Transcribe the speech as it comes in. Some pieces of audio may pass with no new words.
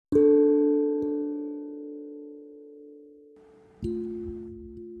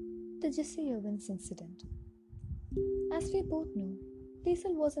Jesse Owens incident. As we both know,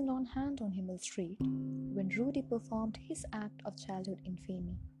 Liesel wasn't on hand on Himmel Street when Rudy performed his act of childhood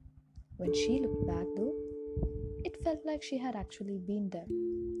infamy. When she looked back, though, it felt like she had actually been there.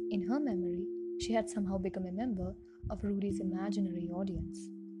 In her memory, she had somehow become a member of Rudy's imaginary audience.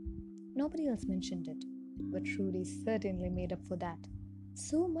 Nobody else mentioned it, but Rudy certainly made up for that.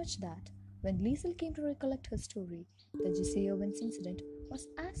 So much that, when Liesel came to recollect her story, the Jesse Owens incident was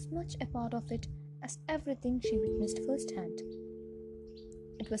as much a part of it as everything she witnessed firsthand.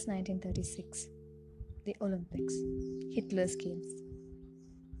 It was 1936, the Olympics, Hitler's Games.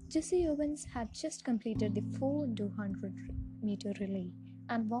 Jesse Owens had just completed the 4x100-meter relay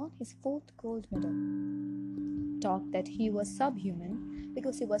and won his fourth gold medal. Talk that he was subhuman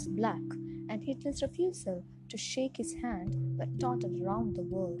because he was black, and Hitler's refusal to shake his hand were touted around the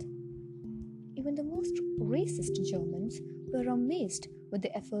world. Even the most racist Germans were amazed with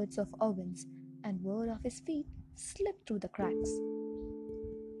the efforts of Owens, and word of his feat slipped through the cracks.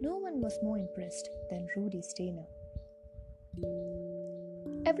 No one was more impressed than Rudy Steiner.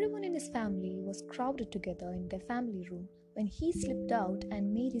 Everyone in his family was crowded together in their family room when he slipped out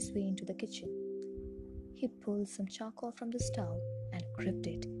and made his way into the kitchen. He pulled some charcoal from the stove and gripped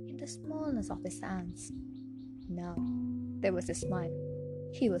it in the smallness of his hands. Now, there was a smile.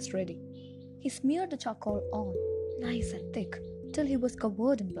 He was ready. He smeared the charcoal on, nice and thick, till he was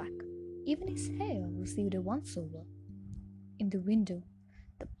covered in black. Even his hair received a once-over. In the window,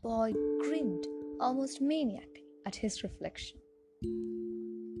 the boy grinned, almost maniac, at his reflection.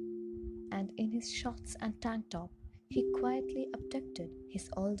 And in his shorts and tank top, he quietly abducted his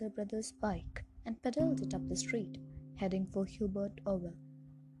older brother's bike and pedaled it up the street, heading for Hubert Owl.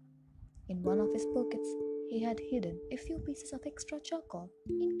 In one of his pockets, he had hidden a few pieces of extra charcoal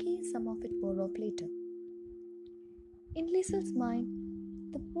in case some of it wore off later. In Liesel's mind,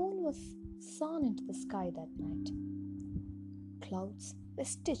 the moon was sawn into the sky that night. Clouds were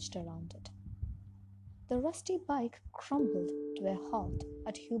stitched around it. The rusty bike crumbled to a halt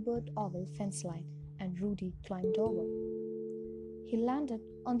at Hubert Owl fence line, and Rudy climbed over. He landed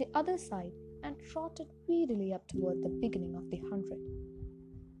on the other side and trotted speedily up toward the beginning of the 100.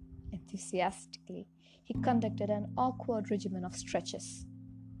 Enthusiastically, he conducted an awkward regimen of stretches.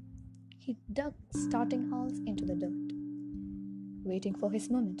 He dug starting holes into the dirt. Waiting for his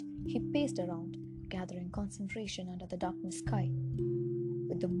moment, he paced around, gathering concentration under the darkness sky,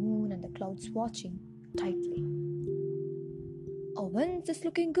 with the moon and the clouds watching tightly. Owens is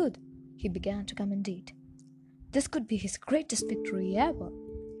looking good, he began to commendate. This could be his greatest victory ever.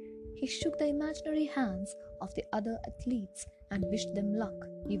 He shook the imaginary hands of the other athletes and wished them luck,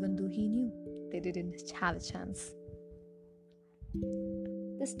 even though he knew they didn't have a chance.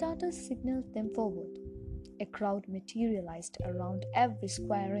 The starters signaled them forward. A crowd materialized around every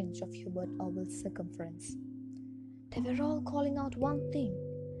square inch of Hubert Owl's circumference. They were all calling out one thing.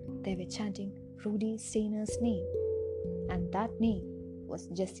 They were chanting Rudy Steiner's name, and that name was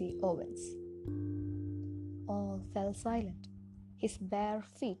Jesse Owens. All fell silent. His bare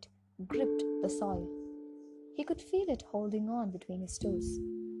feet gripped the soil. He could feel it holding on between his toes.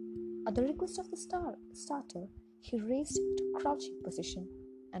 At the request of the starter, he raised to crouching position,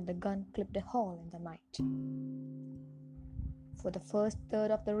 and the gun clipped a hole in the night. For the first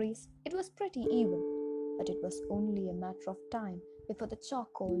third of the race, it was pretty even, but it was only a matter of time before the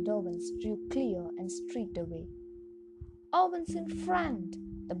charcoal Owens drew clear and streaked away. Owens in front!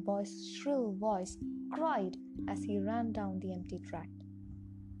 The boy's shrill voice cried as he ran down the empty track,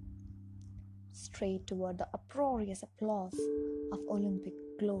 straight toward the uproarious applause of Olympic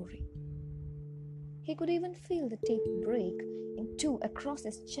glory. He could even feel the tape break in two across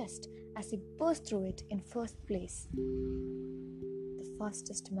his chest as he burst through it in first place. The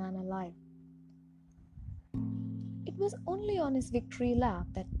fastest man alive. It was only on his victory lap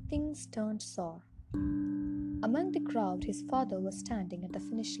that things turned sour. Among the crowd, his father was standing at the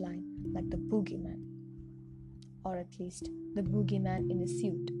finish line like the boogeyman, or at least the boogeyman in a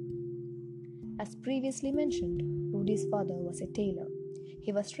suit. As previously mentioned, Rudy's father was a tailor.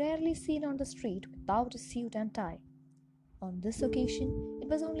 He was rarely seen on the street without a suit and tie. On this occasion, it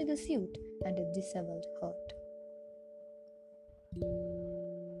was only the suit and a disheveled hat.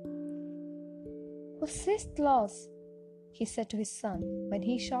 "Wenceslas," he said to his son when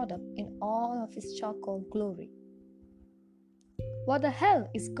he showed up in all of his charcoal glory. "What the hell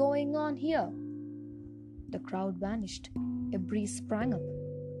is going on here?" The crowd vanished. A breeze sprang up.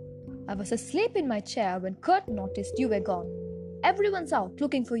 "I was asleep in my chair when Kurt noticed you were gone. Everyone's out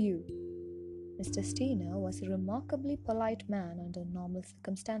looking for you." Mr. Steiner was a remarkably polite man under normal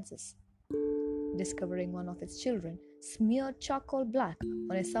circumstances. Discovering one of his children smeared charcoal black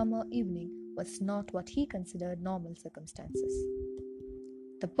on a summer evening was not what he considered normal circumstances.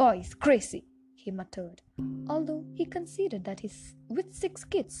 "The boy is crazy," he muttered, although he conceded that with 6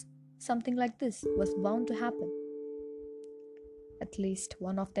 kids, something like this was bound to happen. At least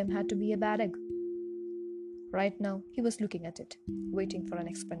one of them had to be a bad egg. Right now, he was looking at it, waiting for an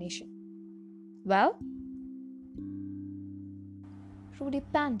explanation. "Well?" Rudy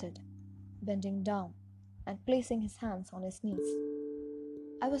panted, bending down and placing his hands on his knees.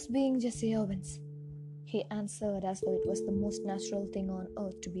 "I was being Jesse Owens," he answered as though it was the most natural thing on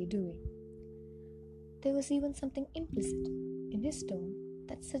earth to be doing. There was even something implicit in his tone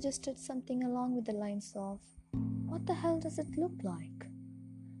that suggested something along with the lines of, "What the hell does it look like?"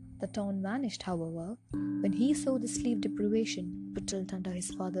 The tone vanished, however, when he saw the sleep deprivation brittled under his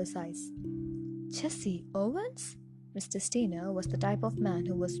father's eyes. Jesse Owens? Mr. Steiner was the type of man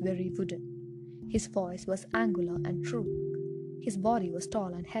who was very wooden. His voice was angular and true. His body was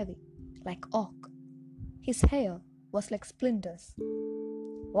tall and heavy, like oak. His hair was like splinters.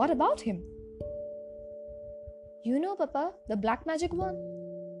 "What about him?" "You know, Papa, the black magic one."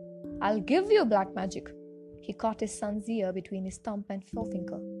 "I'll give you black magic." He caught his son's ear between his thumb and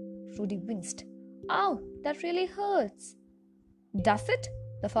forefinger. Rudy winced. "Ow, that really hurts." "Does it?"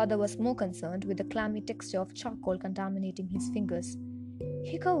 The father was more concerned with the clammy texture of charcoal contaminating his fingers.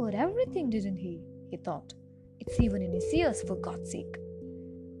 "He covered everything, didn't he?" he thought. "It's even in his ears, for God's sake."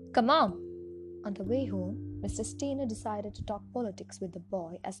 "Come on." On the way home, Mr. Steiner decided to talk politics with the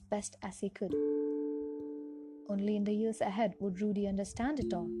boy as best as he could. Only in the years ahead would Rudy understand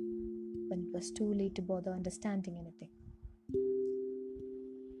it all, when it was too late to bother understanding anything.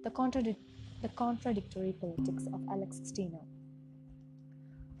 The contradictory politics of Alex Steiner.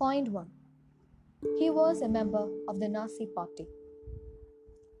 Point 1. He was a member of the Nazi Party,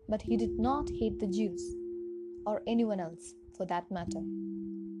 but he did not hate the Jews, or anyone else for that matter.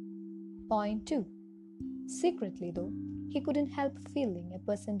 Point 2. Secretly, though, he couldn't help feeling a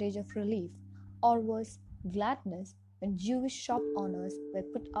percentage of relief, or worse, gladness, when Jewish shop owners were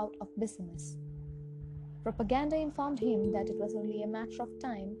put out of business. Propaganda informed him that it was only a matter of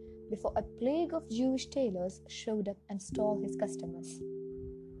time before a plague of Jewish tailors showed up and stole his customers.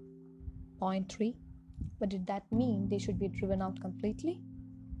 Point 3. But did that mean they should be driven out completely?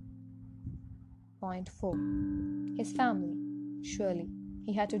 Point 4. His family. Surely,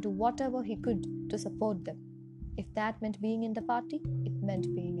 he had to do whatever he could to support them. If that meant being in the party, it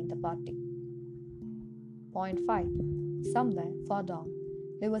meant being in the party. Point 5. Somewhere far down,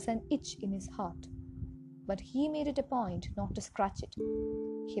 there was an itch in his heart, but he made it a point not to scratch it.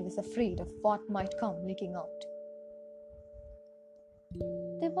 He was afraid of what might come leaking out.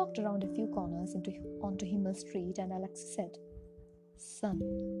 They walked around a few corners onto Himmel Street, and Alex said, "Son,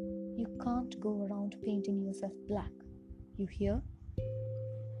 you can't go around painting yourself black. You hear?"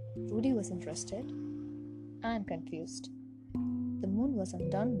 Rudy was interested and confused. The moon was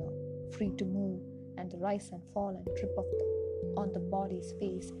undone now, free to move and rise and fall and drip on the body's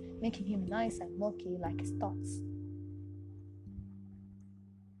face, making him nice and murky like his thoughts.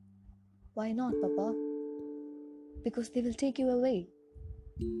 "Why not, Papa?" "Because they will take you away."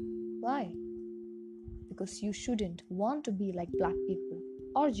 "Why?" "Because you shouldn't want to be like black people,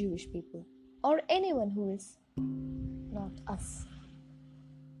 or Jewish people, or anyone who is not us."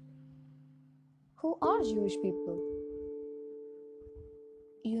 "Who are Jewish people?"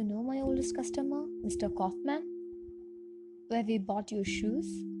 "You know my oldest customer, Mr. Kaufman, where we bought your shoes?"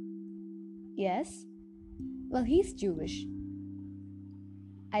 "Yes." "Well, he's Jewish."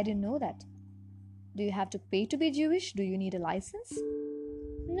 "I didn't know that." "Do you have to pay to be Jewish? Do you need a license?"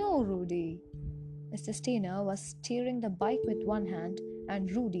 "No, Rudy." Mr. Steiner was steering the bike with one hand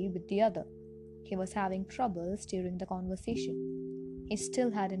and Rudy with the other. He was having trouble steering the conversation. He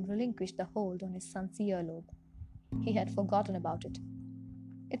still hadn't relinquished the hold on his son's earlobe. He had forgotten about it.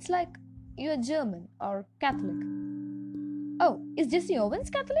 "It's like you're German or Catholic." "Oh, is Jesse Owens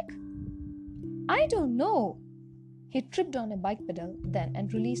Catholic?" "I don't know." He tripped on a bike pedal then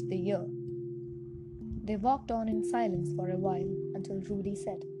and released the ear. They walked on in silence for a while until Rudy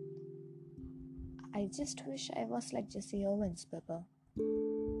said, "I just wish I was like Jesse Owens, Papa."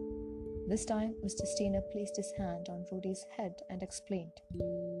 This time, Mr. Steiner placed his hand on Rudy's head and explained,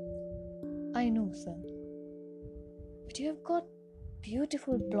 "I know, son, but you have got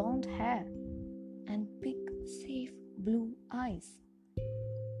beautiful blonde hair and big, safe blue eyes.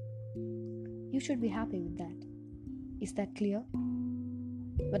 You should be happy with that. Is that clear?"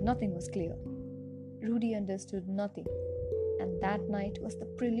 But nothing was clear. Rudy understood nothing, and that night was the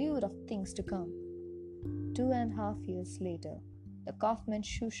prelude of things to come. 2.5 years later, the Kaufman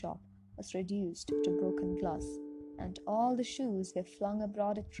shoe shop was reduced to broken glass, and all the shoes were flung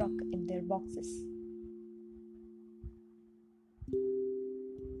aboard a truck in their boxes.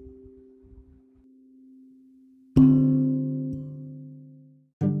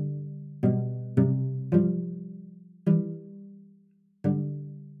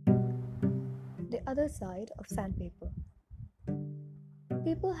 The other side of sandpaper.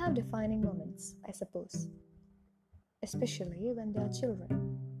 People have defining moments, I suppose, especially when they are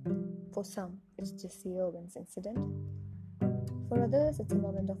children. For some, it's Jesse Owens incident. For others, it's a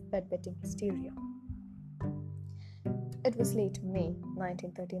moment of bedwetting hysteria. It was late May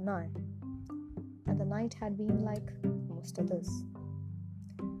 1939, and the night had been like most others.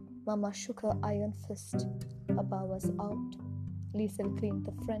 Mama shook her iron fist. Papa was out. Liesel cleaned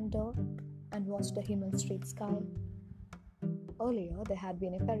the front door and watched the Himmel Street sky. Earlier, there had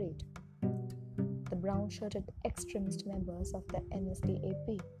been a parade. The brown-shirted extremist members of the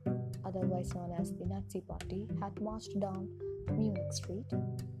NSDAP, otherwise known as the Nazi Party, had marched down Munich Street.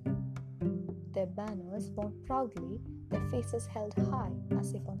 Their banners bowed proudly, their faces held high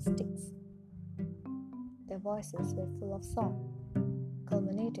as if on sticks. Their voices were full of song,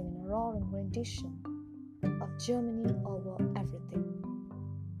 culminating in a roaring rendition of Germany over everything.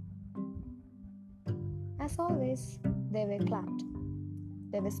 As always, they were clapped.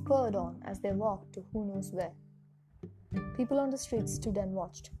 They were spurred on as they walked to who knows where. People on the streets stood and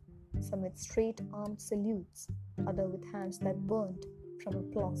watched, some with straight-armed salutes, others with hands that burned from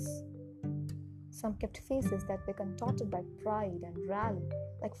applause. Some kept faces that were contorted by pride and rally,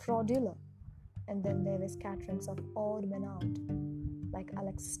 like fraudulent, and then there were scatterings of odd men out, like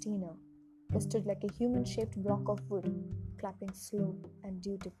Alex Steiner, who stood like a human-shaped block of wood, clapping slow and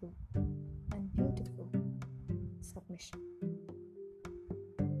dutiful and beautiful submission.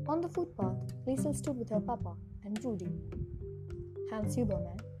 On the footpath, Liesel stood with her papa and Rudy. Hans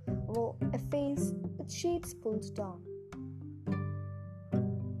Huberman wore a face with shades pulled down.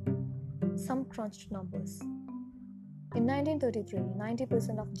 Some crunched numbers. In 1933,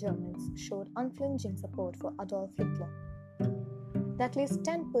 90% of Germans showed unflinching support for Adolf Hitler. That leaves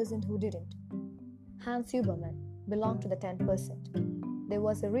 10% who didn't. Hans Huberman belonged to the 10%. There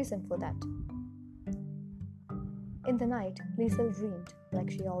was a reason for that. In the night, Liesel dreamed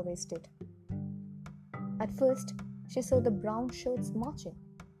like she always did. At first, she saw the brown shirts marching,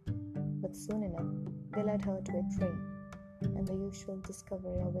 but soon enough, they led her to a train, and the usual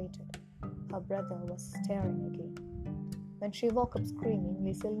discovery awaited. Her brother was staring again. When she woke up screaming,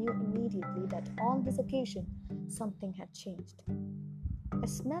 Liesel knew immediately that on this occasion, something had changed. A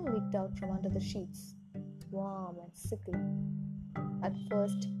smell leaked out from under the sheets, warm and sickly. At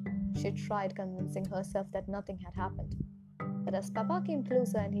first, she tried convincing herself that nothing had happened. But as Papa came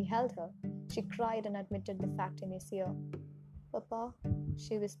closer and he held her, she cried and admitted the fact in his ear. "Papa,"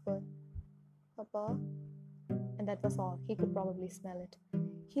 she whispered. "Papa." And that was all. He could probably smell it.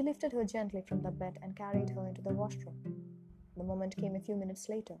 He lifted her gently from the bed and carried her into the washroom. The moment came a few minutes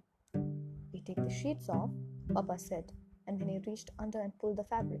later. "We take the sheets off," Papa said, and when he reached under and pulled the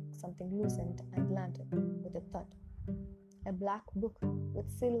fabric, something loosened and landed with a thud. A black book with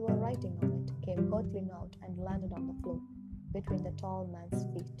silver writing on it came hurtling out and landed on the floor between the tall man's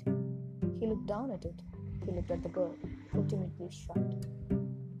feet. He looked down at it. He looked at the girl, who timidly shrugged.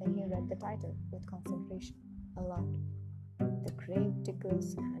 Then he read the title with concentration, aloud. "The Grave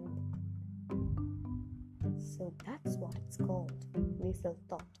Digger's Handbook." So that's what it's called, Liesel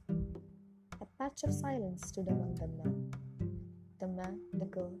thought. A patch of silence stood among them now. The man, the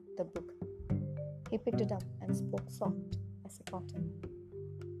girl, the book. He picked it up and spoke soft as a cotton.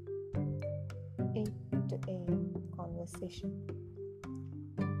 8 to a.m. conversation.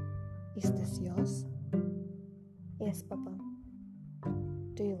 "Is this yours?" "Yes, Papa."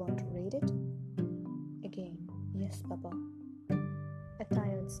 "Do you want to read it?" Again, "Yes, Papa." A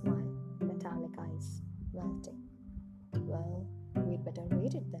tired smile, metallic eyes, melting. "Well, we'd better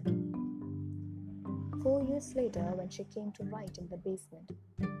read it then." 4 years later, when she came to write in the basement,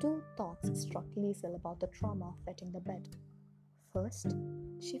 2 thoughts struck Liesel about the trauma of wetting the bed. First,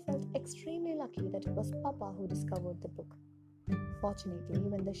 she felt extremely lucky that it was Papa who discovered the book. Fortunately,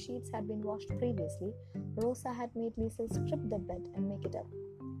 when the sheets had been washed previously, Rosa had made Liesel strip the bed and make it up.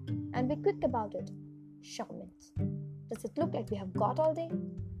 "And be quick about it." "Charmant. Does it look like we have got all day?"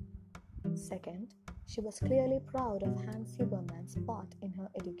 Second, she was clearly proud of Hans Huberman's part in her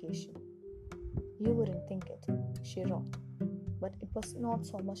education. "You wouldn't think it," she wrote, "but it was not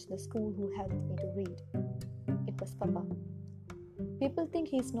so much the school who helped me to read. It was Papa. People think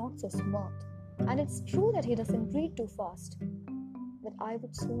he's not so smart, and it's true that he doesn't read too fast. But I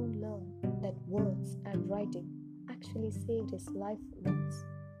would soon learn that words and writing actually saved his life once."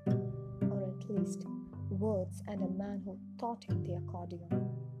 words and a man who taught him the accordion.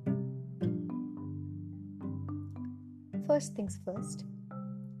 First things first,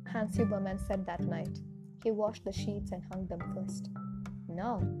 Hans Huberman said that night. He washed the sheets and hung them first.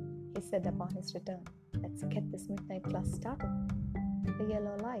 Now, he said upon his return, let's get this midnight class started. The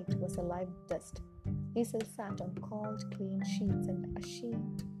yellow light was alive with dust. Liesl sat on cold, clean sheets and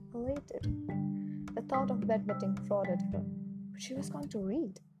ashamed, elated. The thought of bedwetting prodded her. But she was going to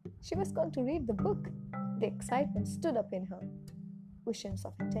read. She was going to read the book. The excitement stood up in her. Visions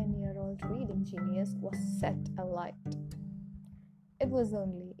of a 10-year-old reading genius was set alight. It was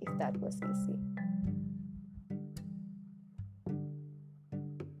only if that was easy.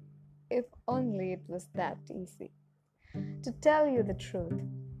 If only it was that easy. To tell you the truth,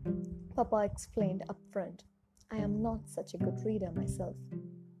 Papa explained up front, I am not such a good reader myself.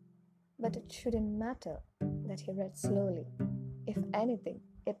 But it shouldn't matter that he read slowly. If anything,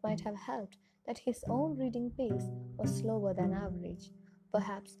 it might have helped that his own reading pace was slower than average.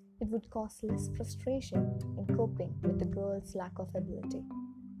 Perhaps it would cause less frustration in coping with the girl's lack of ability.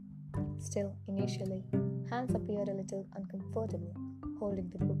 Still, initially, Hans appeared a little uncomfortable, holding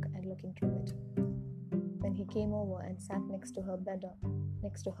the book and looking through it. When he came over and sat next to her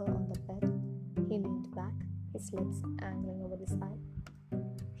on the bed, he leaned back, his legs angling over the side.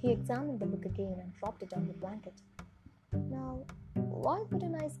 He examined the book again and dropped it on the blanket. Now, why would a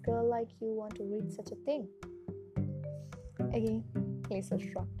nice girl like you want to read such a thing? Again,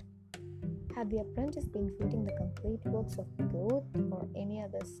 Liesl shrugged. Had the apprentice been reading the complete works of Goethe or any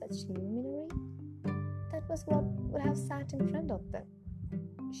other such luminary? That was what would have sat in front of them.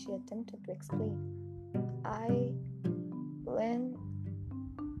 She attempted to explain. When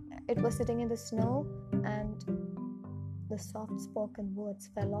it was sitting in the snow and the soft-spoken words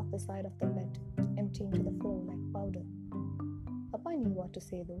fell off the side of the bed, emptying to the floor like powder. Papa knew what to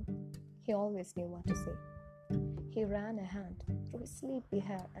say though. He always knew what to say. He ran a hand through his sleepy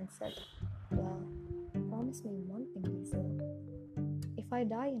hair and said, well, promise me one thing, Liesl. If I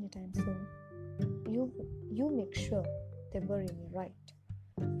die anytime soon, you make sure they bury me right.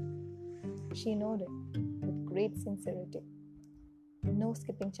 She nodded with great sincerity. No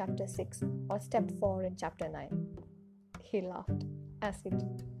skipping chapter 6 or step 4 in chapter 9. He laughed, as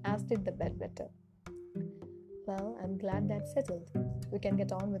did the bedwetter. Well, I'm glad that's settled. We can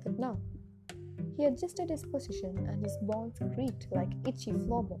get on with it now. He adjusted his position and his bonds creaked like itchy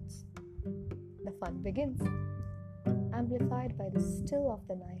floorboards. The fun begins. Amplified by the still of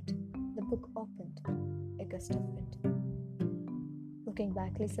the night, the book opened, a gust of wind. Looking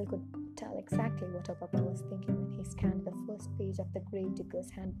back, Liesl could tell exactly what her papa was thinking when he scanned the first page of the Grave Digger's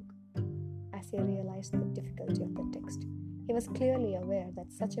Handbook. As he realized the difficulty of the text, he was clearly aware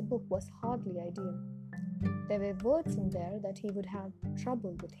that such a book was hardly ideal. There were words in there that he would have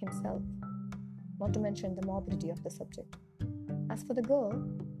trouble with himself, not to mention the morbidity of the subject. As for the girl,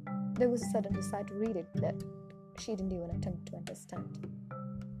 there was a sudden desire to read it that she didn't even attempt to understand.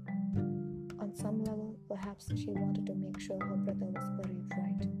 On some level, perhaps she wanted to make sure her brother was buried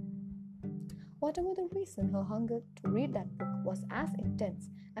right. Whatever the reason, her hunger to read that book was as intense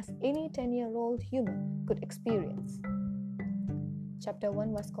as any 10-year-old human could experience. Chapter 1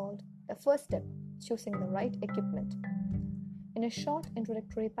 was called The First Step, Choosing the Right Equipment. In a short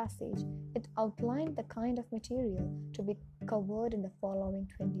introductory passage, it outlined the kind of material to be covered in the following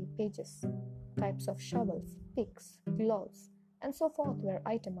 20 pages. Types of shovels, picks, gloves, and so forth were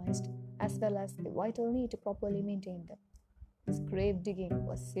itemized, as well as the vital need to properly maintain them. This grave digging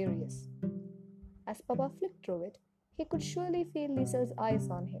was serious. As Papa flicked through it, he could surely feel Liesl's eyes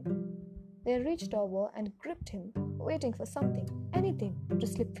on him. They reached over and gripped him, waiting for something, anything, to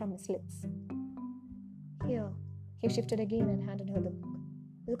slip from his lips. Here, he shifted again and handed her the book.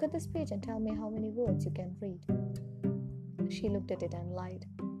 Look at this page and tell me how many words you can read. She looked at it and lied.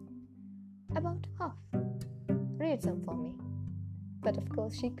 About half. Read some for me. But of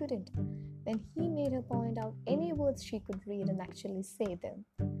course she couldn't. When he made her point out any words she could read and actually say them,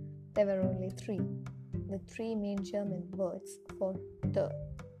 there were only 3. The 3 main German words for the.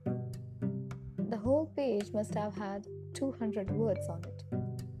 The whole page must have had 200 words on it.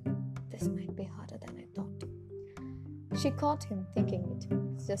 This might be harder than I thought. She caught him thinking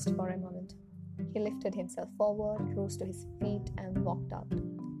it, just for a moment. He lifted himself forward, rose to his feet, and walked out.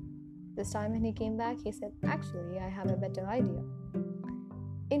 This time when he came back, he said, actually, I have a better idea.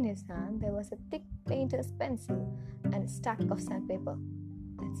 In his hand, there was a thick painter's pencil and a stack of sandpaper.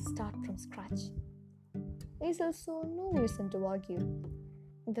 Let's start from scratch. Liesl saw no reason to argue.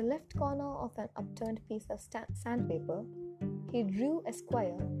 In the left corner of an upturned piece of sandpaper, he drew a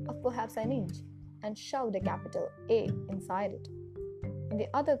square of perhaps an inch and shoved a capital A inside it. In the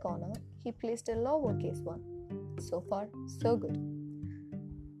other corner, He placed a lowercase one. So far, so good.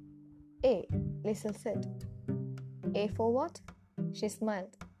 A, Liesel said. A for what? She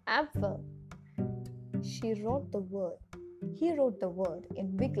smiled. Apple. He wrote the word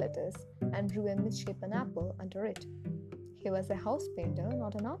in big letters and drew a misshapen apple under it. He was a house painter,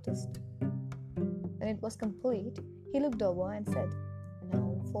 not an artist. When it was complete, he looked over and said,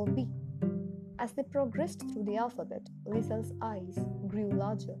 "Now for B." As they progressed through the alphabet, Liesel's eyes grew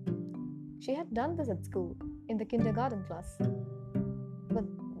larger. She had done this at school, in the kindergarten class. But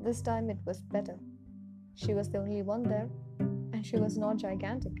this time it was better. She was the only one there, and she was not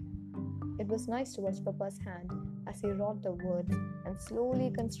gigantic. It was nice to watch Papa's hand as he wrote the words and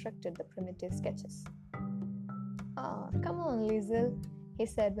slowly constructed the primitive sketches. "Ah, come on, Liesel," he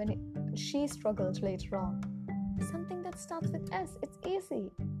said when she struggled later on. "Something that starts with S, it's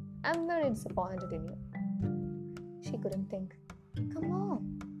easy. I'm very disappointed in you." She couldn't think. "Come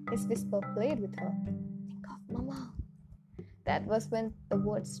on," his whisper played with her. "Think of Mama." That was when the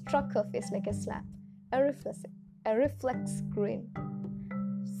word struck her face like a slap, a reflex grin.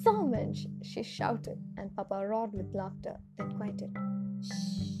 "Somanch!" she shouted, and Papa roared with laughter, then quieted.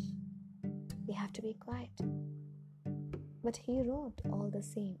 "Shh, we have to be quiet." But he wrote all the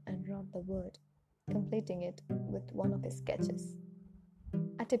same and wrote the word, completing it with one of his sketches.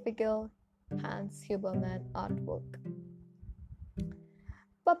 A typical Hans Huberman artwork.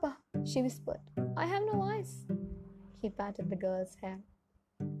 "Papa," she whispered, "I have no eyes." He patted the girl's hair.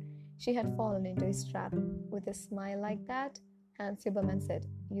 She had fallen into his trap. With a smile like that, Hans Huberman said,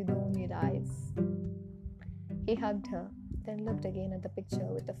 "You don't need eyes." He hugged her, then looked again at the picture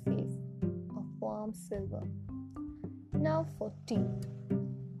with a face of warm silver. "Now for T."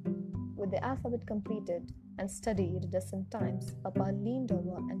 With the alphabet completed and studied a dozen times, Papa leaned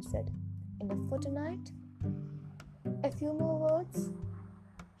over and said, "Enough for tonight? A few more words?"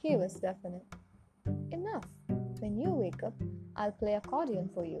 He was definite. "Enough. When you wake up, I'll play accordion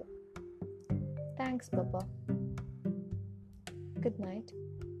for you." "Thanks, Papa." "Good night."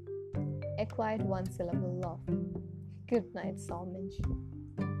 A quiet one-syllable laugh. "Good night, Somanch."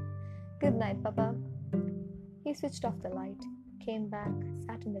 "Good night, Papa." He switched off the light, came back,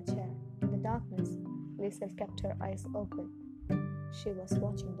 sat in the chair. In the darkness, Liesel kept her eyes open. She was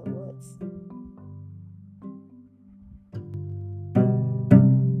watching the words.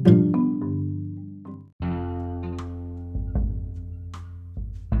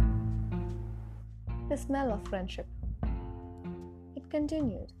 The smell of friendship. It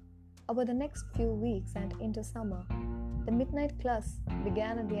continued. Over the next few weeks and into summer, the midnight class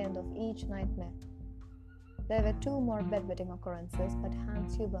began at the end of each nightmare. There were 2 more bedwetting occurrences, but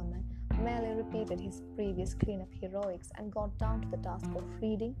Hans Huberman merely repeated his previous cleanup heroics and got down to the task of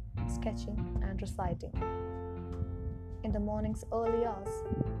reading, sketching, and reciting. In the morning's early hours,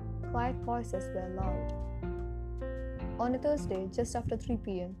 quiet voices were loud. On a Thursday, just after 3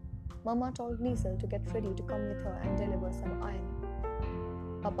 p.m., Mama told Liesel to get ready to come with her and deliver some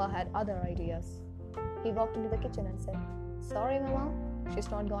ironing. Papa had other ideas. He walked into the kitchen and said, "Sorry, Mama, she's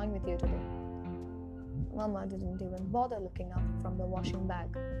not going with you today." Mama didn't even bother looking up from the washing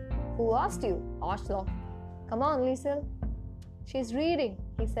bag. "Who asked you, Arschloch? Come on, Liesel." "She's reading,"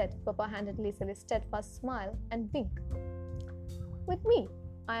 he said. Papa handed Liesel a steadfast smile and wink. "With me.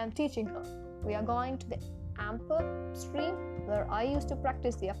 I am teaching her. We are going to the Amper stream where I used to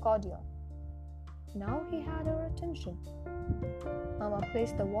practice the accordion." Now he had her attention. Mama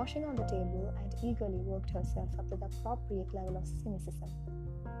placed the washing on the table and eagerly worked herself up to the appropriate level of cynicism.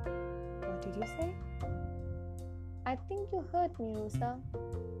 "What did you say?" "I think you hurt me, Rosa."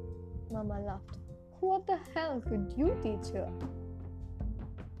 Mama laughed. "What the hell could you teach her?"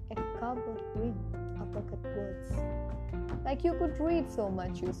 A cardboard grin uppercut words. "Like you could read so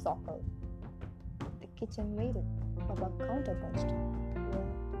much, you sockle." The kitchen waited. Papa counterpunched. "Well,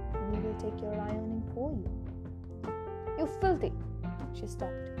 we will take your ironing for you." "You filthy!" She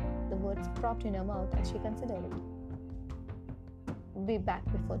stopped. The words propped in her mouth as she considered it. "Be back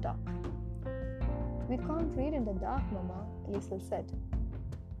before dark." "We can't read in the dark, Mama," Liesel said.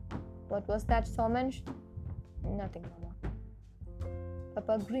 "What was that, Somanch?" "Nothing, Mama."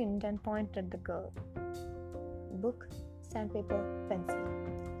 Papa grinned and pointed at the girl. "Book, sandpaper, pencil,"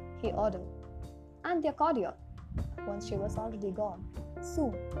 he ordered. "And the accordion." Once she was already gone,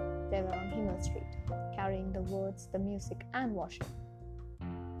 soon they were on Himmel Street, carrying the words, the music, and washing.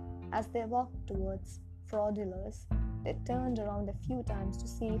 As they walked towards Fraudulous, they turned around a few times to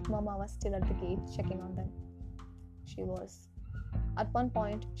see if Mama was still at the gate checking on them. She was. At one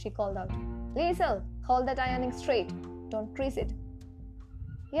point, she called out, "Liesel, hold that ironing straight. Don't crease it."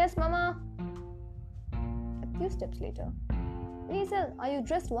 "Yes, Mama." A few steps later, "Liesel, are you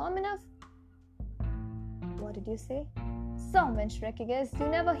dressed warm enough?" What did you say? So, mentioned Rekiges, you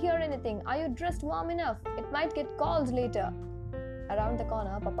never hear anything. Are you dressed warm enough? It might get cold later. Around the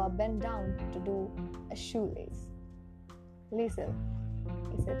corner, Papa bent down to do a shoelace. Liesel,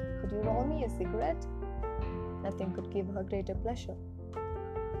 he said, could you roll me a cigarette? Nothing could give her greater pleasure.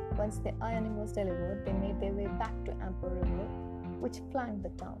 Once the ironing was delivered, they made their way back to Amper River, which flanked the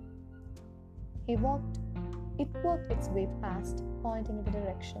town. It worked its way past, pointing in the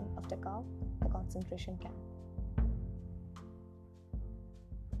direction of Dachau, the concentration camp.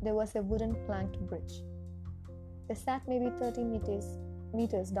 There was a wooden planked bridge. They sat maybe 30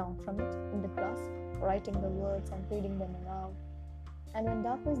 meters down from it in the grass, writing the words and reading them aloud. And when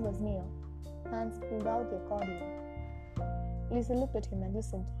darkness was near, Hans pulled out the accordion. Lisa looked at him and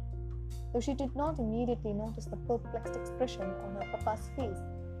listened, though she did not immediately notice the perplexed expression on her papa's face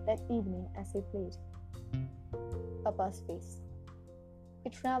that evening as he played. Papa's face.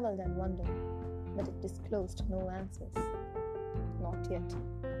 It travelled and wandered, but it disclosed no answers. Not yet.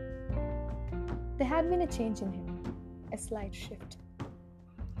 There had been a change in him, a slight shift.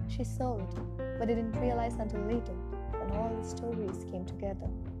 She saw it, but didn't realize until later, when all the stories came together.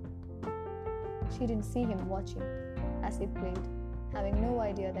 She didn't see him watching as he played, having no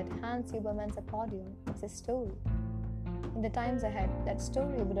idea that Hans Huberman's accordion was a story. In the times ahead, that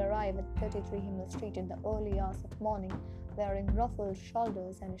story would arrive at 33 Himmel Street in the early hours of morning, wearing ruffled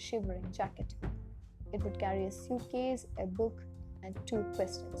shoulders and a shivering jacket. It would carry a suitcase, a book, and 2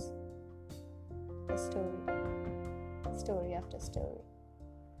 questions. A story. Story after story.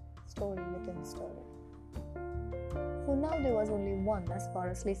 Story within story. For now there was only one as far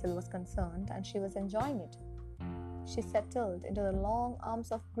as Liesel was concerned, and she was enjoying it. She settled into the long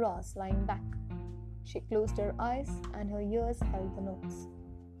arms of grass lying back. She closed her eyes and her ears held the notes.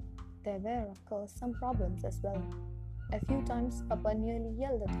 There were, of course, some problems as well. A few times Papa nearly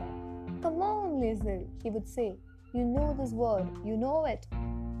yelled at her. "Come on, Liesel," he would say. "You know this word, you know it."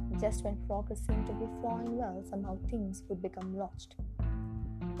 Just when progress seemed to be flowing well, somehow things would become lodged.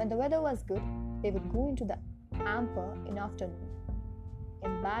 When the weather was good, they would go into the Amper in afternoon.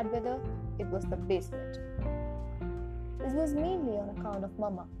 In bad weather, it was the basement. This was mainly on account of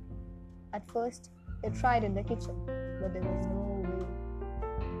Mama. At first, they tried in the kitchen, but there was no way.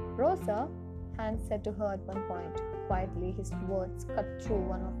 "Rosa," Hans said to her at one point, quietly, his words cut through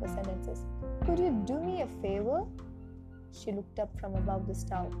one of her sentences. "Could you do me a favor?" She looked up from above the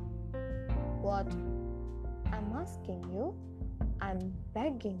stove. "What?" "I'm asking you. I'm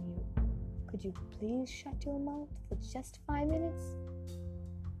begging you. Could you please shut your mouth for just 5 minutes?"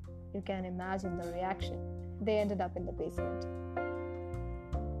 You can imagine the reaction. They ended up in the basement.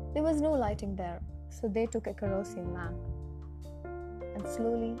 There was no lighting there, so they took a kerosene lamp. And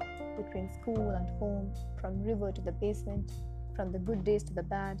slowly, between school and home, from river to the basement, from the good days to the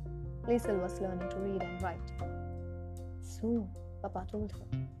bad, Liesel was learning to read and write. "Soon," Papa told her,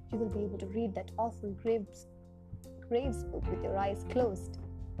 "you will be able to read that awful Graves book with your eyes closed.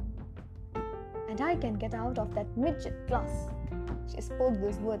 And I can get out of that midget class." She spoke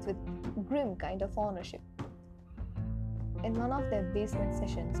those words with grim kind of ownership. In one of their basement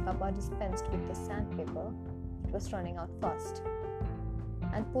sessions, Papa dispensed with the sandpaper, it was running out fast,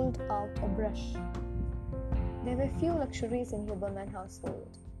 and pulled out a brush. There were few luxuries in Huberman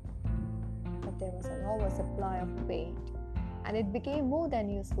household, but there was an oversupply of paint, and it became more than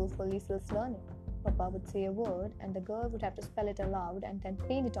useful for Liesel's learning. Papa would say a word, and the girl would have to spell it aloud and then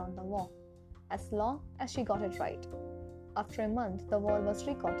paint it on the wall, as long as she got it right. After a month, the wall was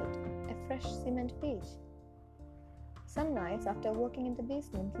recoated, a fresh cement page. Some nights, after working in the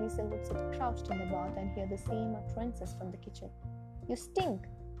basement, Liesel would sit crouched in the bath and hear the same utterances from the kitchen. "You stink,"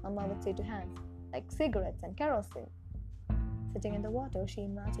 Mama would say to Hans, "like cigarettes and kerosene." Sitting in the water, she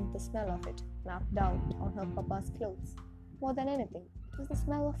imagined the smell of it, mapped out on her papa's clothes. More than anything, it was the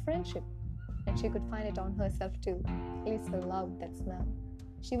smell of friendship, and she could find it on herself too. Liesel loved that smell.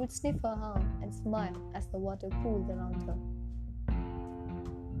 She would sniff her arm and smile as the water cooled around her.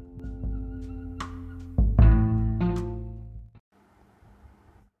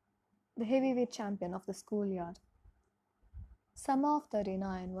 The heavyweight champion of the schoolyard. Summer of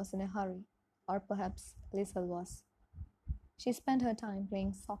 39 was in a hurry, or perhaps Liesel was. She spent her time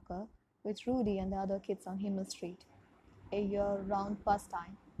playing soccer with Rudy and the other kids on Himmel Street, a year-round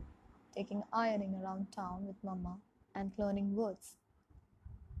pastime, taking ironing around town with Mama and learning words.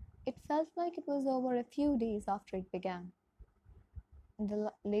 It felt like it was over a few days after it began. In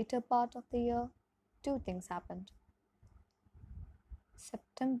the later part of the year, 2 things happened.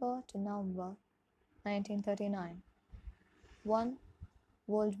 September to November 1939. 1.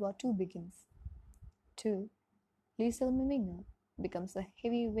 World War II begins. 2. Liesel Miminger becomes the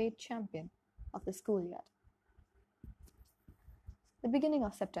heavyweight champion of the schoolyard. The beginning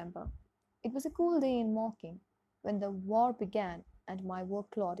of September. It was a cool day in Woking when the war began and my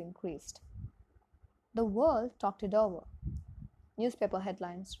workload increased. The world talked it over. Newspaper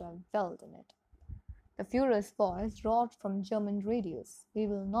headlines reveled in it. The furious voice roared from German radios. We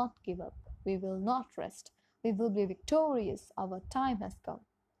will not give up. We will not rest. We will be victorious. Our time has come.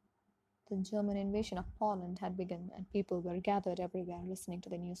 The German invasion of Poland had begun, and people were gathered everywhere listening to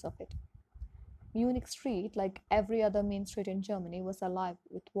the news of it. Munich Street, like every other main street in Germany, was alive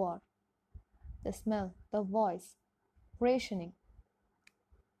with war. The smell, the voice, rationing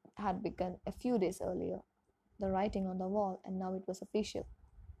had begun a few days earlier. The writing on the wall, and now it was official.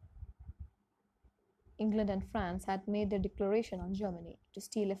 England and France had made their declaration on Germany. To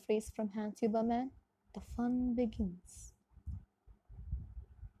steal a phrase from Hans Huberman, the fun begins.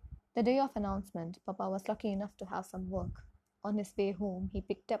 The day of announcement, Papa was lucky enough to have some work. On his way home, he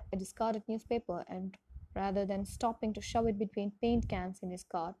picked up a discarded newspaper and, rather than stopping to shove it between paint cans in his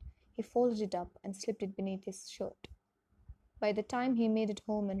cart, he folded it up and slipped it beneath his shirt. By the time he made it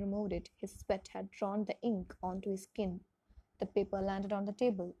home and removed it, his sweat had drawn the ink onto his skin. The paper landed on the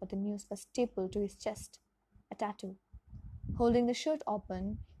table, but the news was stapled to his chest, a tattoo. Holding the shirt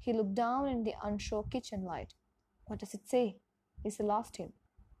open, he looked down in the unsure kitchen light. What does it say? Lisa asked him.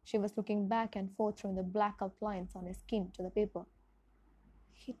 She was looking back and forth from the black outlines on his skin to the paper.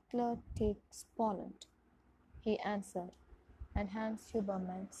 Hitler takes Poland, he answered, and Hans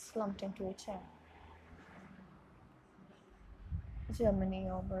Huberman slumped into a chair. Germany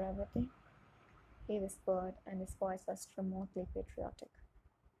over everything, he whispered, and his voice was remotely patriotic.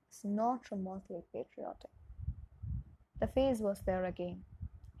 It's not remotely patriotic. The face was there again,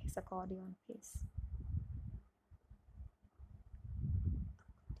 his accordion face.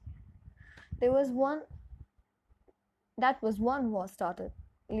 There was one That was one war started.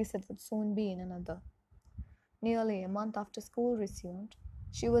 Lisette would soon be in another. Nearly a month after school resumed,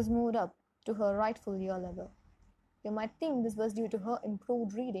 she was moved up to her rightful year level. You might think this was due to her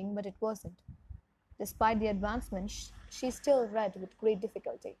improved reading, but it wasn't. Despite the advancement, she still read with great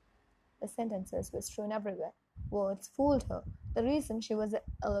difficulty. The sentences were strewn everywhere. Words fooled her. The reason she was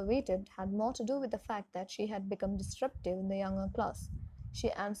elevated had more to do with the fact that she had become disruptive in the younger class. She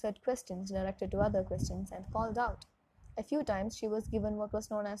answered questions directed to other questions and called out. A few times she was given what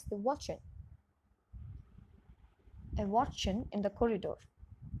was known as the watch-in. A watch-in in the corridor.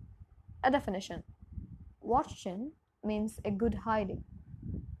 A definition. Watch-in means a good hiding.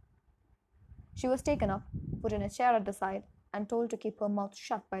 She was taken up, put in a chair at the side, and told to keep her mouth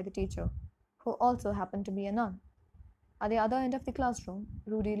shut by the teacher, who also happened to be a nun. At the other end of the classroom,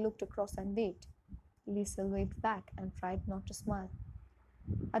 Rudy looked across and waved. Liesel waved back and tried not to smile.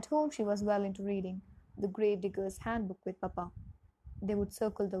 At home she was well into reading the Grave Digger's Handbook with Papa. They would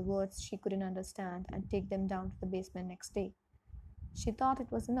circle the words she couldn't understand and take them down to the basement next day. She thought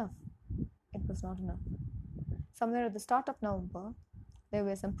it was enough. It was not enough. Somewhere at the start of November, there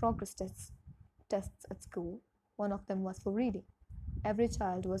were some progress tests at school. One of them was for reading. Every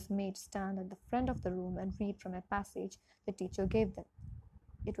child was made stand at the front of the room and read from a passage the teacher gave them.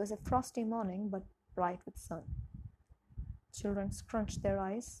 It was a frosty morning, but bright with sun. Children scrunched their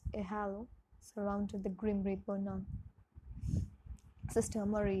eyes. A halo surrounded the Grim Reaper nun, Sister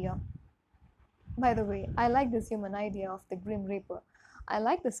Maria. By the way, I like this human idea of the Grim Reaper. I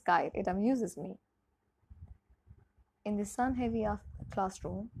like this guy. It amuses me. In the sun-heavy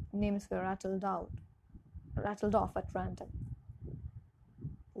classroom, names were rattled off at random.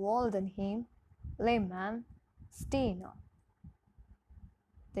 Waldenheim, Lehmann, Steiner.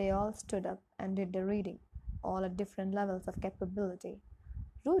 They all stood up and did the reading, all at different levels of capability.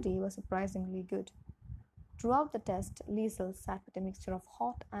 Rudy was surprisingly good. Throughout the test, Liesel sat with a mixture of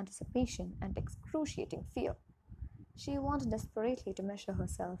hot anticipation and excruciating fear. She wanted desperately to measure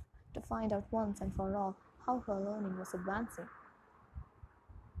herself, to find out once and for all how her learning was advancing.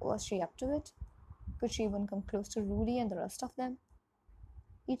 Was she up to it? Could she even come close to Rudy and the rest of them?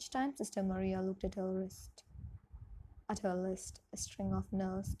 Each time Sister Maria looked at her list, a string of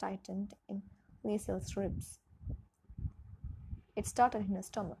nerves tightened in Liesel's ribs. It started in her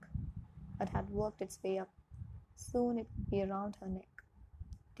stomach, but had worked its way up. Soon it would be around her neck,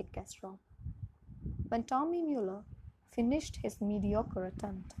 thick as rock. When Tommy Mueller finished his mediocre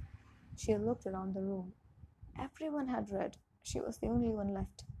attempt, she looked around the room. Everyone had read. She was the only one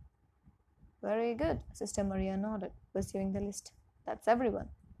left. Very good, Sister Maria nodded, pursuing the list. That's everyone.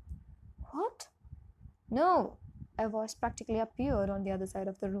 What? No! A voice practically appeared on the other side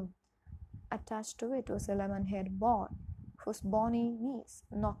of the room. Attached to it was a lemon-haired boy, whose bony knees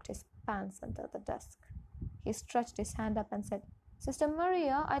knocked his pants under the desk. He stretched his hand up and said, Sister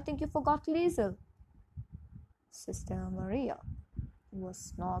Maria, I think you forgot Liesel. Sister Maria.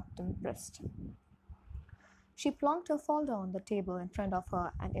 was not impressed. She plunked her folder on the table in front of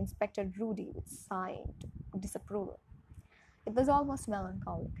her and inspected Rudy with sighing disapproval. It was almost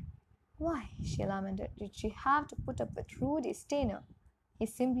melancholic. Why, she lamented, did she have to put up with Rudy Stainer? He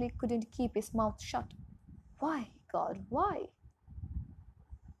simply couldn't keep his mouth shut. Why, God, why?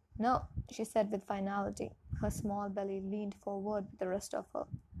 No, she said with finality. Her small belly leaned forward with the rest of her.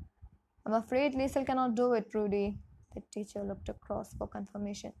 I'm afraid Liesel cannot do it, Rudy. The teacher looked across for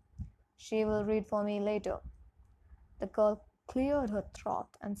confirmation. She will read for me later. The girl cleared her throat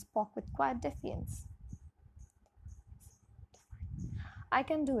and spoke with quiet defiance. I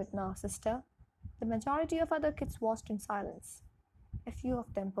can do it now, sister. The majority of other kids watched in silence. A few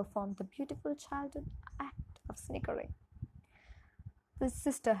of them performed the beautiful childhood act of snickering. The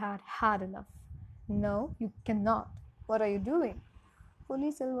sister had had enough. No, you cannot. What are you doing?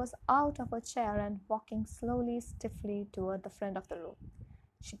 Liesel was out of her chair and walking slowly, stiffly toward the front of the room.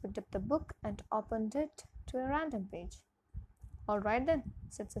 She picked up the book and opened it to a random page. All right then,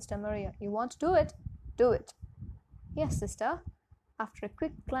 said Sister Maria. You want to do it? Do it. Yes, sister. After a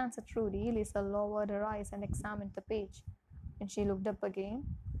quick glance at Rudy, Liesel lowered her eyes and examined the page. When she looked up again,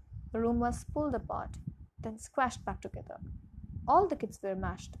 the room was pulled apart, then squashed back together. All the kids were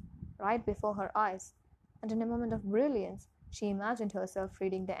mashed, right before her eyes, and in a moment of brilliance, she imagined herself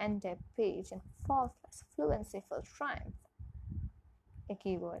reading the entire page in faultless fluency full triumph. A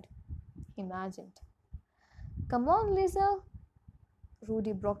keyword. Imagined. Come on, Liesel.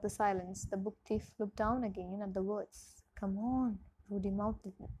 Rudy broke the silence. The book thief looked down again at the words. Come on, Rudy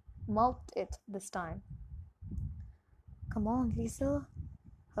mouthed it this time. Come on, Liesel.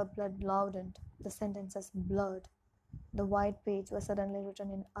 Her blood loudened. The sentences blurred. The white page was suddenly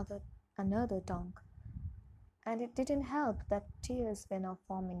written in another tongue. And it didn't help that tears were now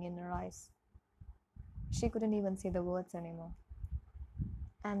forming in her eyes. She couldn't even see the words anymore.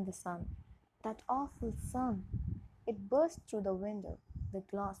 And the sun. That awful sun. It burst through the window. The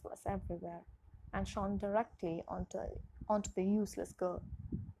glass was everywhere and shone directly onto the useless girl.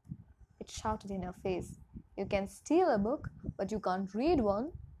 It shouted in her face, You can steal a book, but you can't read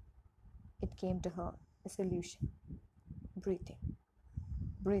one. It came to her, a solution. Breathing.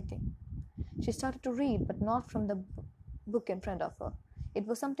 Breathing. She started to read, but not from the book in front of her. It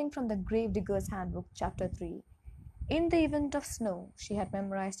was something from the Gravedigger's Handbook, Chapter 3. In the event of snow, she had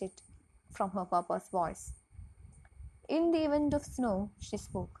memorized it from her papa's voice. In the event of snow, she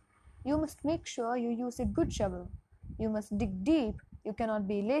spoke, you must make sure you use a good shovel. You must dig deep. You cannot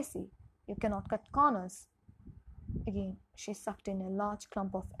be lazy. You cannot cut corners. Again, she sucked in a large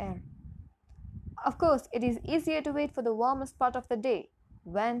clump of air. Of course, it is easier to wait for the warmest part of the day.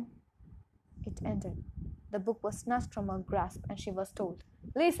 When it ended, the book was snatched from her grasp and she was told,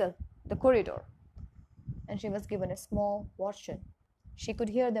 Liesel, the corridor. And she was given a small watson. She could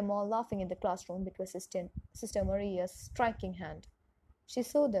hear them all laughing in the classroom because Sister Maria's striking hand. She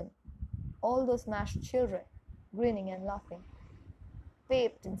saw them, all those mashed children, grinning and laughing,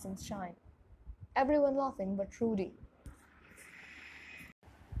 bathed in sunshine. Everyone laughing but Rudy.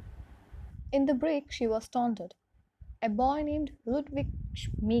 In the break, she was taunted. A boy named Ludwig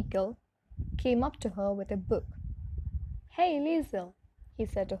Schmeickel came up to her with a book. Hey, Liesel, he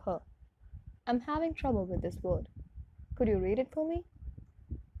said to her. I'm having trouble with this word. Could you read it for me?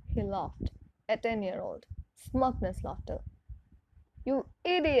 He laughed, a 10-year-old, smugness laughter. You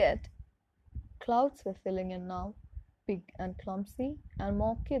idiot! Clouds were filling in now, big and clumsy, and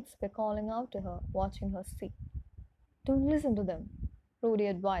more kids were calling out to her, watching her see. Don't listen to them, Rudy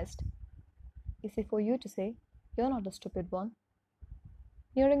advised. Easy for you to say, you're not the stupid one.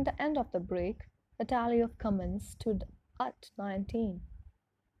 Nearing the end of the break, the tally of comments stood at 19.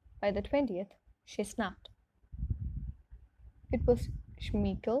 By the 20th, she snapped. It was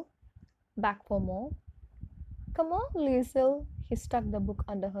Schmeickel, back for more. Come on, Liesel. He stuck the book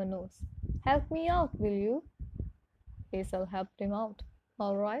under her nose. Help me out, will you? Liesel helped him out.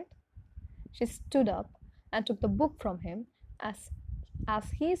 All right. She stood up and took the book from him.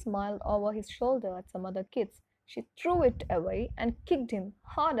 As he smiled over his shoulder at some other kids, she threw it away and kicked him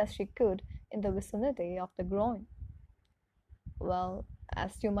hard as she could in the vicinity of the groin. Well,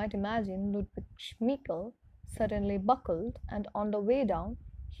 as you might imagine, Ludwig Schmeickel suddenly buckled, and on the way down,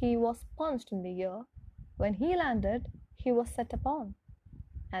 he was punched in the ear. When he landed, he was set upon.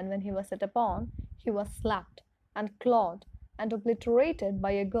 And when he was set upon, he was slapped and clawed and obliterated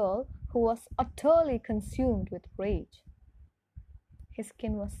by a girl who was utterly consumed with rage. His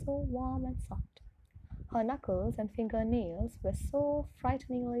skin was so warm and soft. Her knuckles and fingernails were so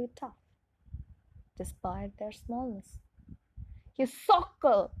frighteningly tough, despite their smallness. You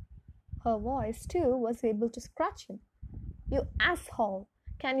sockle! Her voice, too, was able to scratch him. You asshole!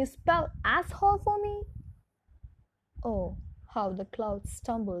 Can you spell asshole for me? Oh, how the clouds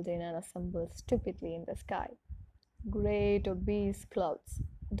stumbled in and assembled stupidly in the sky. Great obese clouds,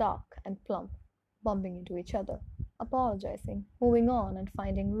 dark and plump, bumping into each other, apologizing, moving on, and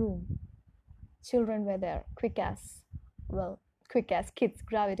finding room. Children were there, well, quick as kids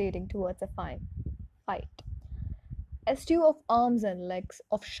gravitating towards a fine fight. A stew of arms and legs,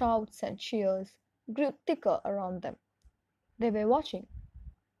 of shouts and cheers, grew thicker around them. They were watching.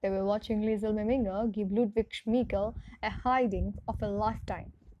 They were watching Liesel Meminger give Ludwig Schmeickel a hiding of a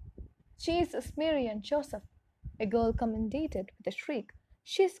lifetime. Jesus, Mary, and Joseph, a girl commentated with a shriek.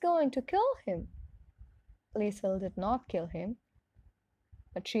 She's going to kill him. Liesel did not kill him,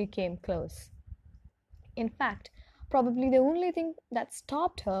 but she came close. In fact, probably the only thing that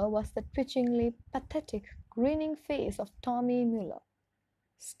stopped her was the twitchingly pathetic, grinning face of Tommy Müller.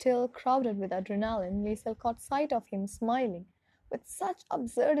 Still crowded with adrenaline, Liesel caught sight of him smiling with such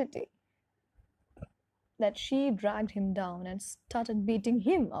absurdity that she dragged him down and started beating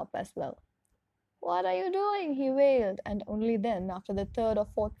him up as well. What are you doing? He wailed, and only then, after the third or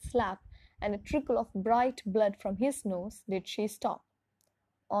fourth slap and a trickle of bright blood from his nose, did she stop.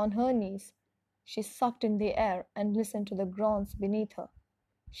 On her knees, she sucked in the air and listened to the groans beneath her.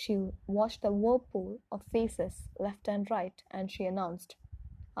 She watched the whirlpool of faces left and right, and she announced,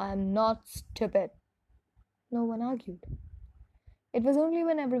 I am not stupid. No one argued. It was only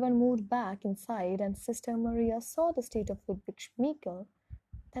when everyone moved back inside and Sister Maria saw the state of Ludwig Schmeickel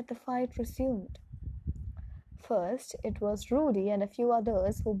that the fight resumed. First, it was Rudy and a few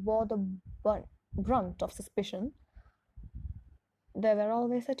others who bore the brunt of suspicion. They were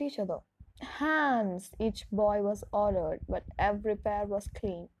always at each other. Hands, each boy was ordered, but every pair was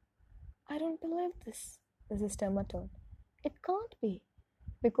clean. I don't believe this, the sister muttered. It can't be,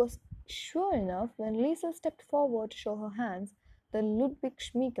 because sure enough, when Liesel stepped forward to show her hands, the Ludwig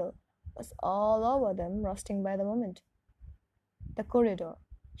Schmeickel was all over them, rusting by the moment. The corridor,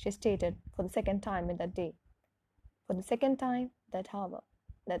 she stated for the second time in that day. For the second time that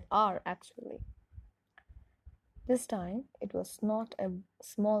hour actually. This time it was not a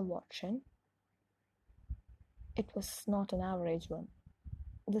small watching. It was not an average one.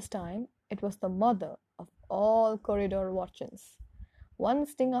 This time it was the mother of all corridor watchings. One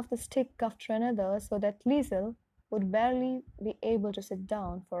sting of the stick after another, so that Liesel would barely be able to sit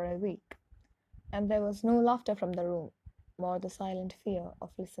down for a week. And there was no laughter from the room, more the silent fear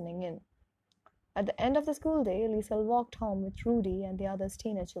of listening in. At the end of the school day, Liesel walked home with Rudy and the other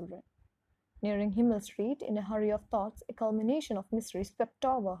Steiner children. Nearing Himmel Street, in a hurry of thoughts, a culmination of misery swept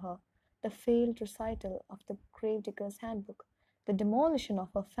over her. The failed recital of the Gravedigger's Handbook, the demolition of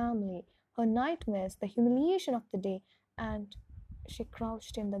her family, her nightmares, the humiliation of the day, and she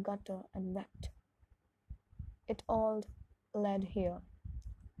crouched in the gutter and wept. It all led here.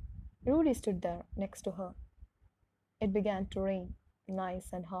 Rudy stood there next to her. It began to rain, nice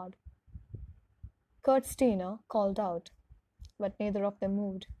and hard. Kurt Steiner called out, but neither of them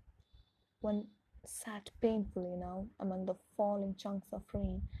moved. One sat painfully now among the falling chunks of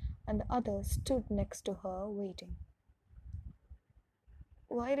rain, and the other stood next to her, waiting.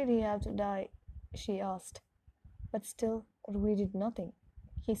 Why did he have to die? She asked. But still, Rudy did nothing.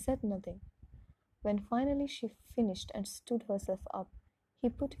 He said nothing. When finally she finished and stood herself up, he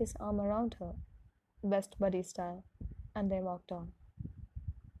put his arm around her, best buddy style, and they walked on.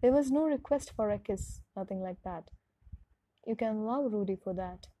 There was no request for a kiss, nothing like that. You can love Rudy for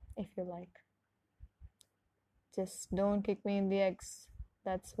that, if you like. Just don't kick me in the eggs.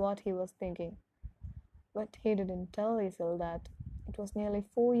 That's what he was thinking. But he didn't tell Liesel that. It was nearly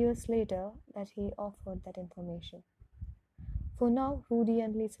 4 years later that he offered that information. For now, Rudy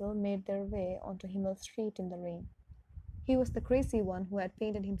and Liesel made their way onto Himmel Street in the rain. He was the crazy one who had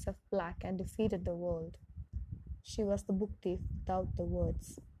painted himself black and defeated the world. She was the book thief without the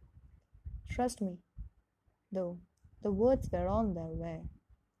words. Trust me, though, the words were on their way,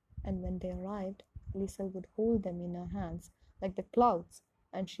 and when they arrived, Liesel would hold them in her hands like the clouds,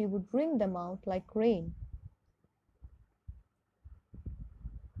 and she would wring them out like rain.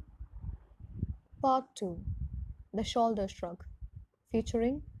 Part 2. The Shoulder Shrug,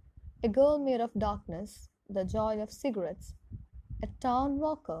 featuring A Girl Made of Darkness, The Joy of Cigarettes, A Town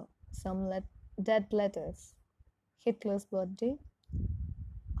Walker, Some Dead Letters, Hitler's Birthday,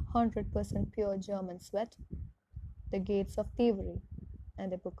 100% Pure German Sweat, The Gates of Thievery,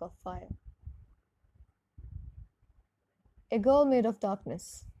 and A Book of Fire. A Girl Made of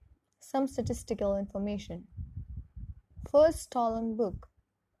Darkness. Some statistical information. First stolen book,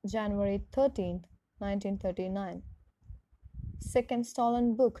 January 13th, 1939. Second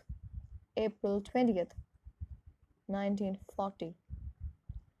stolen book, April 20th. 1940.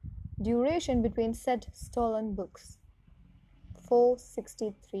 Duration between said stolen books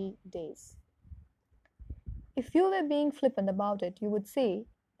 463 days. If you were being flippant about it, you would say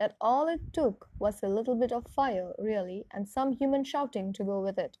that all it took was a little bit of fire, really, and some human shouting to go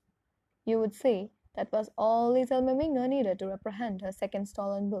with it. You would say that was all Liesel Meminger needed to apprehend her second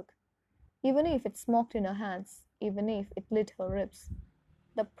stolen book, even if it smoked in her hands, even if it lit her ribs.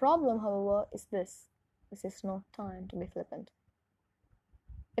 The problem, however, is this: this is no time to be flippant.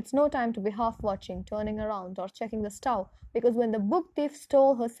 It's no time to be half watching, turning around, or checking the stove, because when the book thief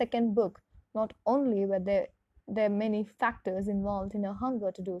stole her second book, not only were there many factors involved in her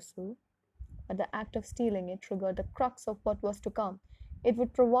hunger to do so, but the act of stealing it triggered the crux of what was to come. It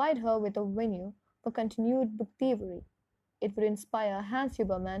would provide her with a venue for continued book thievery. It would inspire Hans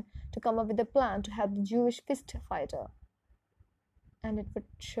Huberman to come up with a plan to help the Jewish fist fighter. And it would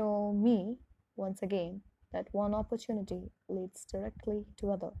show me, once again, that one opportunity leads directly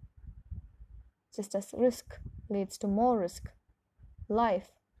to other. Just as risk leads to more risk,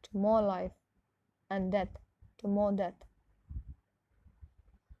 life to more life, and death to more death.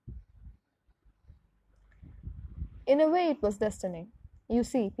 In a way, it was destiny. You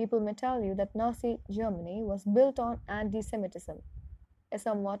see, people may tell you that Nazi Germany was built on anti-Semitism, a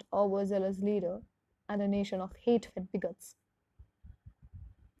somewhat overzealous leader, and a nation of hate-fed bigots.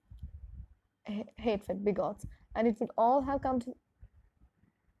 And it would all have come to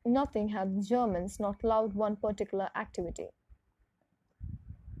nothing had the Germans not loved one particular activity.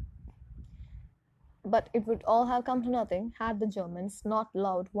 But it would all have come to nothing had the Germans not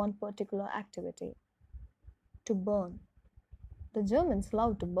loved one particular activity: to burn. The Germans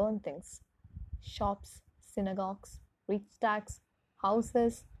loved to burn things: shops, synagogues, Reichstags,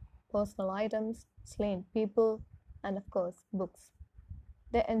 houses, personal items, slain people, and of course, books.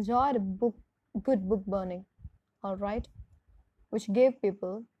 They enjoyed good book burning, all right, which gave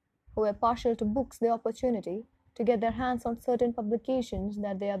people who were partial to books the opportunity to get their hands on certain publications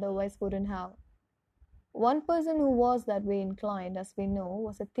that they otherwise wouldn't have. One person who was that way inclined, as we know,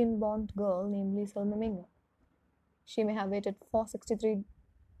 was a thin-boned girl named Liesel Meminger. She may have waited for 63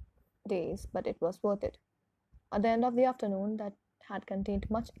 days, but it was worth it. At the end of the afternoon that had contained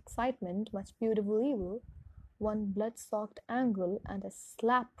much excitement, much beautiful evil, one blood-soaked angle, and a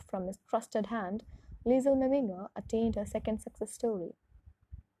slap from his trusted hand, Liesel Meminger attained her second success story.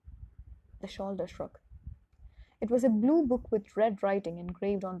 The shoulder shrug. It was a blue book with red writing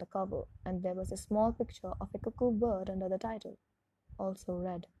engraved on the cover, and there was a small picture of a cuckoo bird under the title, also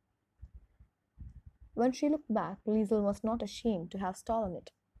red. When she looked back, Liesel was not ashamed to have stolen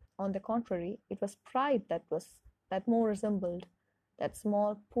it. On the contrary, it was pride that more resembled that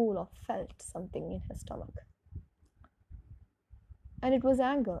small pool of felt something in her stomach. And it was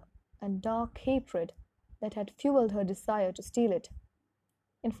anger and dark hatred that had fueled her desire to steal it.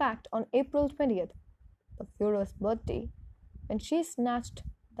 In fact, on April 20th, the Führer's birthday, when she snatched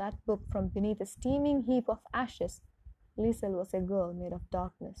that book from beneath a steaming heap of ashes, Liesel was a girl made of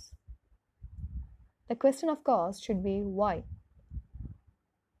darkness. The question, of course, should be why?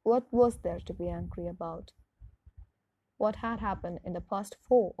 What was there to be angry about? What had happened in the past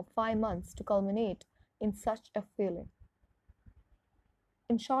 4 or 5 months to culminate in such a feeling?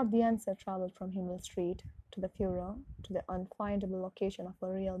 In short, the answer traveled from Himmel Street to the Führer to the unfindable location of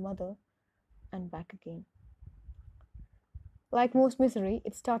her real mother and back again. Like most misery,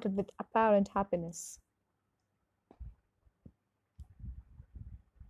 it started with apparent happiness.